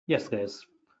Yes, guys.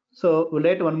 So we'll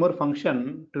write one more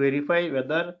function to verify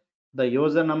whether the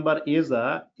user number is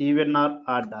even or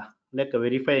odd, like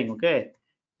verifying. Okay,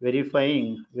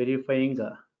 verifying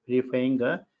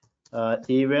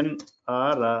even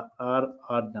or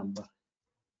odd number,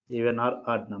 even or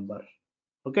odd number.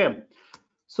 Okay,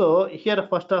 so here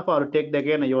first of all take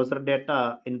again user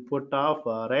data input of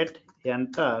right,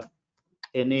 enter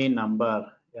any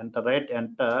number,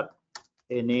 enter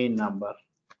any number,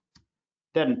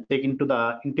 then take into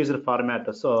the integer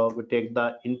format. So we take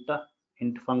the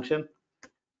int function.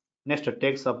 Next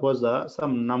take suppose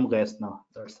some num, guys. Now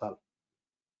that's all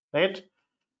right.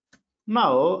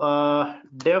 Now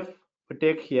def we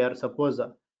take here suppose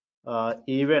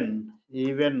even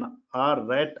or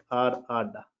right or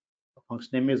odd.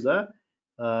 Function name is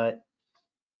I'll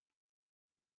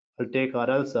take, or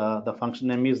else the function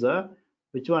name is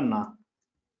which one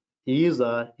is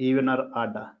even or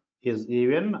odd, is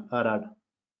even or odd.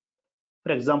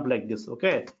 For example, like this.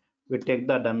 Okay, we take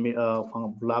the dummy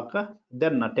block,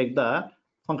 then take the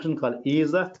function called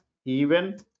is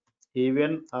even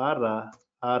or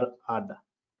odd.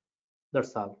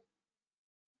 That's all.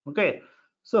 Okay,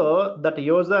 so that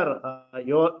user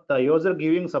the user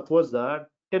giving suppose the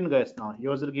 10, guys. Now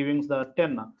user giving the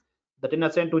 10, the 10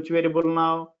 assigned to which variable?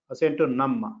 Now assigned to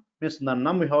num, means the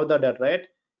num we have the data, right?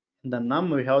 In the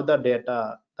num we have the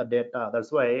data,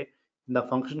 that's why in the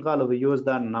function call we use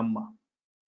the num,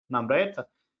 right?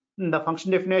 In the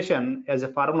function definition as a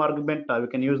formal argument, we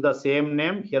can use the same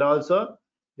name. Here also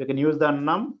we can use the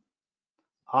num,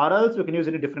 or else we can use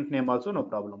any different name also, no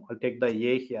problem. I'll take the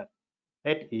a here,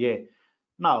 right? A.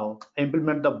 Now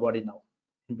implement the body. Now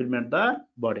implement the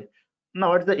body.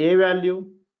 Now what's the a value?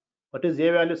 What is a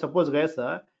value? Suppose, guys,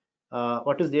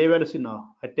 what is the a value? See,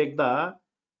 now I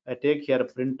take here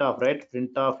print of, right,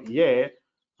 print of a,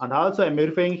 and also I'm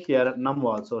verifying here num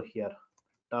also here,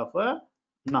 print of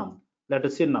num. Let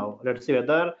us see now. Let's see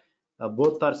whether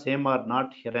both are same or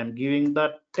not. Here I'm giving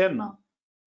the 10.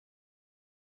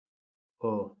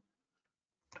 Oh,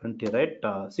 20, right?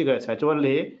 See, guys,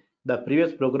 actually the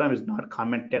previous program is not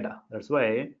commented. That's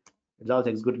why it's also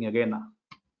executing again.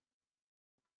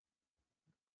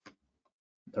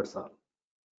 That's all.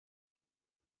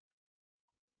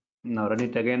 Now run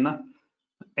it again.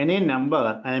 Any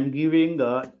number I am giving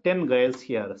 10, guys.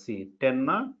 Here see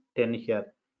 10, 10 here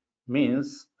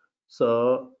means,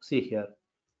 so see here,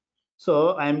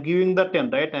 so I am giving the 10,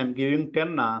 right? I am giving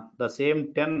 10, the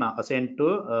same 10 assigned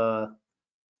to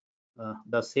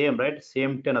the same, right,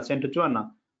 same 10 assigned to which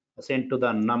one? Assigned to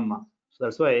the num. So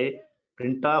that's why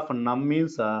print of num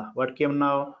means what came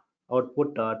now?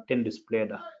 Output 10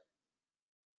 displayed.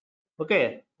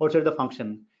 Okay, outside the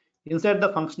function. Inside the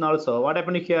function also, what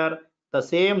happened here? The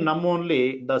same num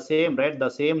only, the same, right, the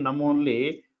same num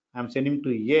only I'm sending to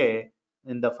a.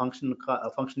 In the function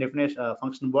definition,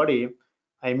 function body,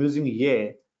 I'm using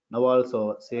a. Now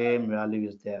also same value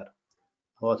is there.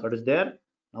 Now also what is there?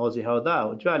 Now also you have the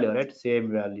which value, right?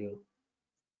 Same value,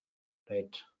 right?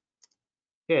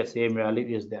 Okay, same value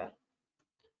is there.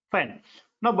 Fine.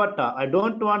 Now, but I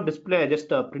don't want display just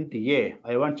print a.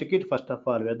 I want check it first of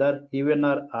all whether even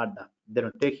or odd.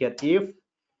 Then take here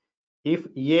if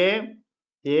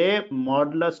a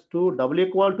modulus 2 w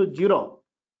equal to 0.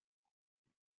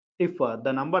 If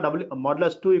the number w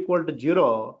modulus 2 equal to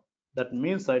 0, that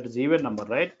means it is even number,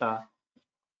 right?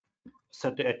 So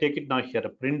I take it now here.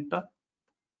 Print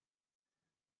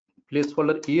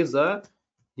placeholder is a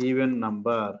even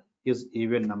number, is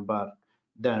even number.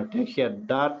 Then take here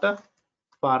dot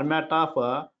format of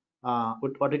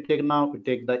what we take now, we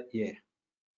take the a.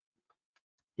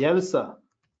 Else,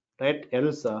 right,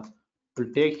 else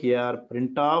we'll take here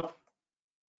print of,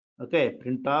 okay,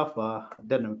 print of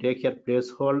then we take here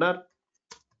placeholder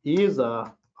is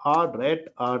odd, right,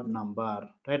 odd number,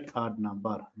 right, odd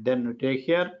number. Then we take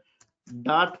here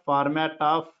dot format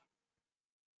of,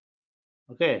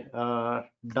 okay,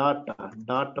 dot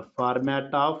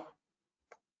format of,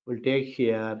 we'll take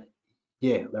here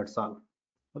a. That's all.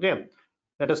 Okay,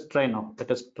 let us try now.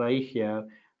 Let us try here.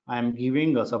 I am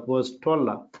giving suppose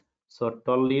 12. So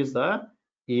 12 is the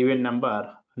even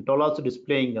number, and 12 also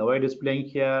displaying. Why displaying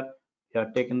here? We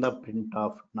are taking the print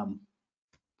of num.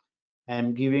 I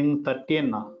am giving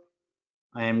 13.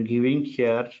 I am giving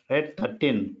here, right,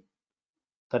 13.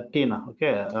 13.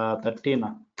 Okay, 13.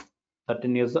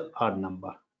 13 is the odd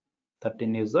number.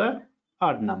 13 is the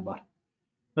odd number.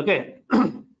 Okay.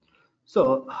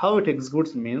 So how it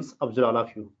executes means, observe all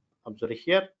of you. Observe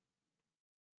here.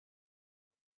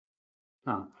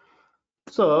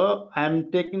 So I'm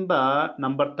taking the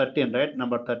number 13, right?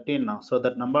 Number 13 now. So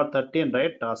that number 13,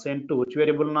 right, assigned to which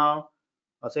variable now?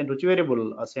 Assign to which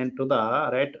variable? Assign to the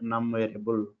right num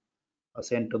variable.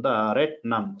 Assign to the right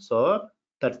num. So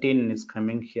 13 is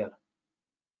coming here.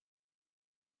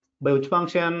 By which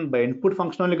function? By input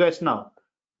function only, guys. Now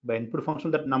by input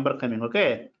function, that number coming.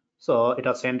 Okay, so it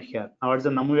was sent here. Now what's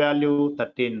the num value?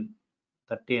 13.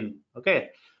 Okay,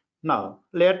 now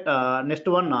let next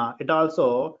one, it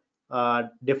also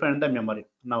defined the memory.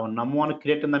 Now num1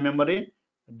 create in the memory,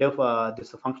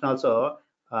 this function also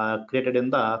created in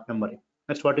the memory.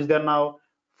 Next, what is there now?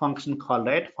 Function call,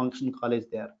 right? Function call is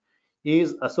there.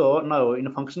 Is so now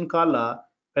in function call,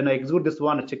 when I execute this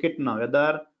one, check it now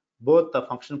whether both the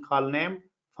function call name,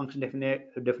 function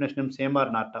definition name same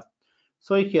or not.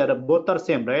 So here both are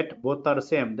same, right? Both are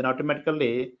same. Then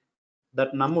automatically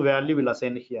that num value will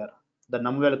assign here. The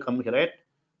num value come here, right?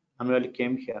 Num value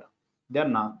came here.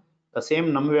 Then the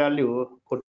same num value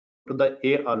go to the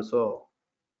A also.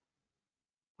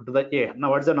 Go to the A.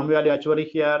 Now what's the num value actually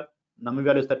here? Num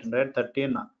value is 13, right?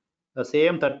 13. The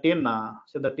same 13.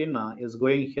 So 13 is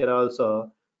going here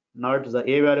also. Now it's the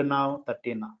A value now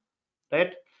 13.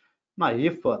 Right? Now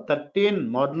if 13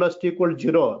 modulus equal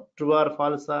 0, true or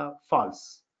false?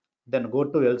 False. Then go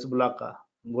to else block.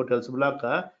 Go to else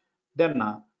block. Then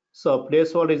so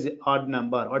placeholder is odd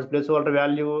number. What's placeholder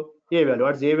value? A value.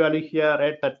 What's A value here?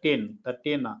 Right? 13.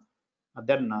 13.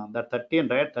 Then that 13,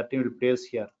 right? 13 will place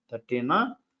here. 13.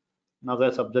 Now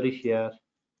guys observe here.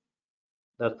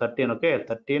 The 13. Okay.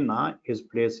 13 is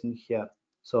placing here.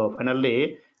 So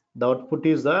finally the output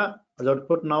is the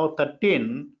output now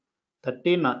 13.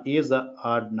 13 is a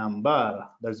odd number.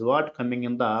 That's what coming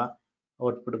in the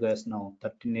output, guys. Now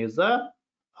 13 is a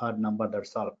odd number.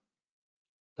 That's all.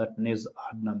 13 is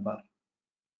odd number.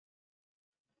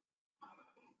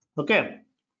 Okay.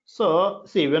 So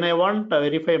see, when I want to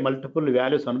verify multiple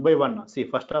values one by one, see,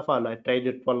 first of all I tried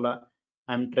it for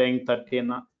I'm trying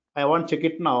 13. I want check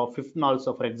it now 15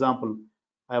 also. For example,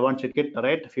 I want check it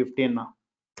right 15.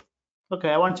 Okay,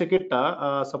 I want check it.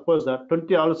 Suppose that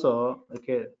 20 also.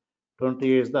 Okay,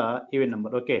 20 is the even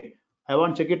number. Okay, I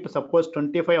want check it. Suppose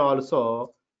 25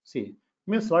 also. See,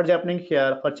 means what's happening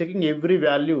here for checking every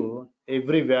value.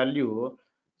 Every value.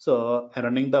 So I'm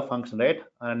running the function, right?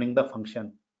 I'm running the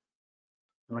function.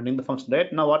 Running the function,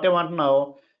 right? Now what I want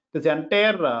now, this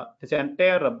entire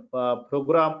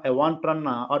program I want run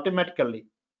automatically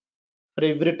for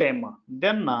every time.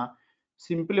 Then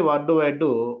simply what do I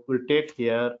do? Will take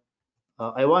here.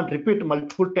 I want repeat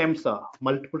multiple times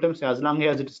as long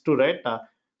as it's true, right?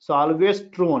 So always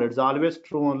true only. It's always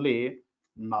true only.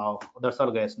 Now that's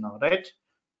all, guys. Now, right?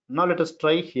 Now let us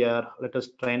try here. Let us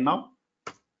try now.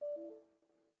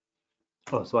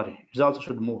 Oh, sorry. It also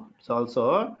should move. It's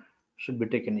also should be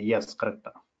taken. Yes, correct.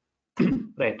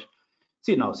 Right.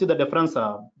 See now. See the difference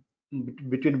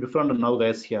between before and now,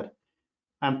 guys. Here,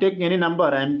 I'm taking any number.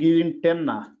 I'm giving 10.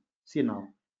 See now.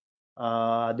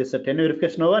 This 10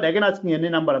 verification over, again asking any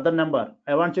number, other number.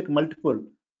 I want check multiple.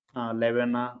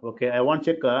 11. Okay, I want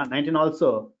check 19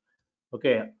 also.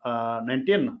 Okay,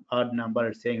 19 odd number.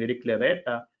 It's saying very clear,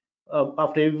 right?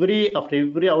 After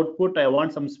every output, I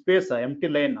want some space, empty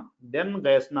line. Then,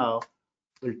 guys, now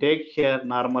we'll take here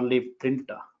normally print.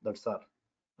 That's all,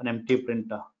 an empty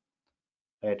print.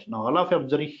 Right now, all of you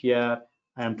observe here.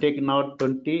 I am taking out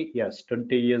 20. Yes,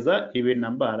 20 is a even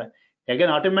number. Again,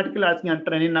 automatically asking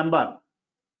enter any number,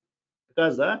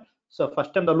 because so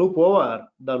first time the loop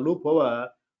over,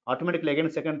 automatically again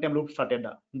second time loop started.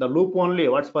 The loop only,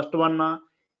 what's first one?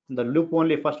 The loop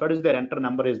only first what is there? Enter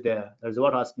number is there. That's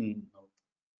what asking.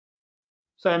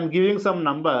 So I'm giving some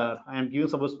number. I am giving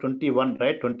suppose 21,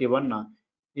 right? 21.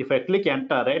 If I click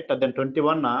enter, right, then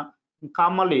 21.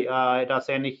 Commonly, it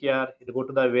assign here. It go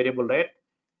to the variable, right?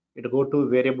 It go to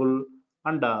variable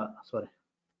and sorry.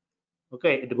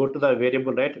 Okay, it go to the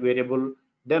variable, right? Variable.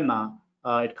 Then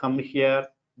it come here.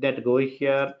 That go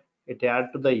here. It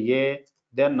add to the A.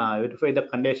 Then verify the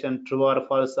condition true or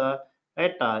false.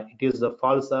 Right? It is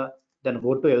false. Then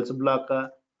go to else block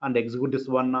and execute this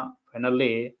one.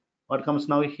 Finally, what comes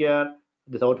now here?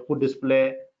 This output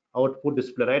display. Output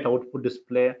display, right? Output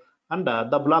display and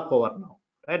the block over now.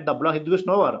 Right? The block execution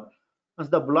over. Once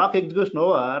the block execution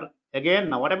over, again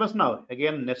now what happens now?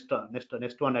 Again next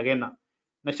one again.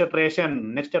 Next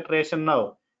iteration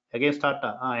now again start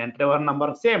enter one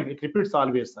number, same, it repeats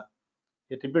always.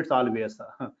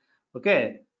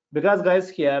 Okay, because guys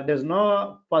here there's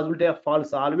no possibility of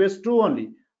false, always true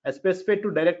only. I specify to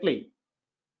directly,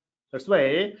 that's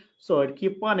why. So it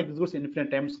keep on executes infinite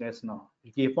times, guys. Now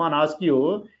it keep on ask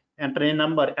you enter a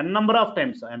number n number of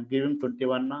times. I am giving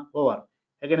 21 over.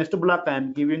 Again next block I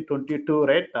am giving 22,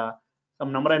 right?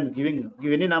 Some number I'm giving,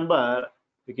 give any number,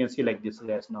 you can see like this,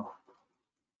 guys. Now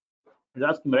It's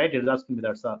asking me, right? It's asking me,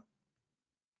 that's all.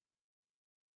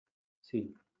 See,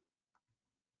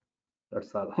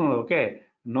 that's all. Okay,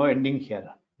 no ending here,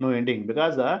 no ending,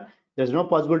 because there's no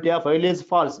possibility of always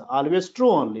false, always true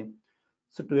only.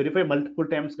 So to verify multiple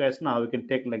times, guys, now we can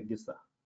take like this.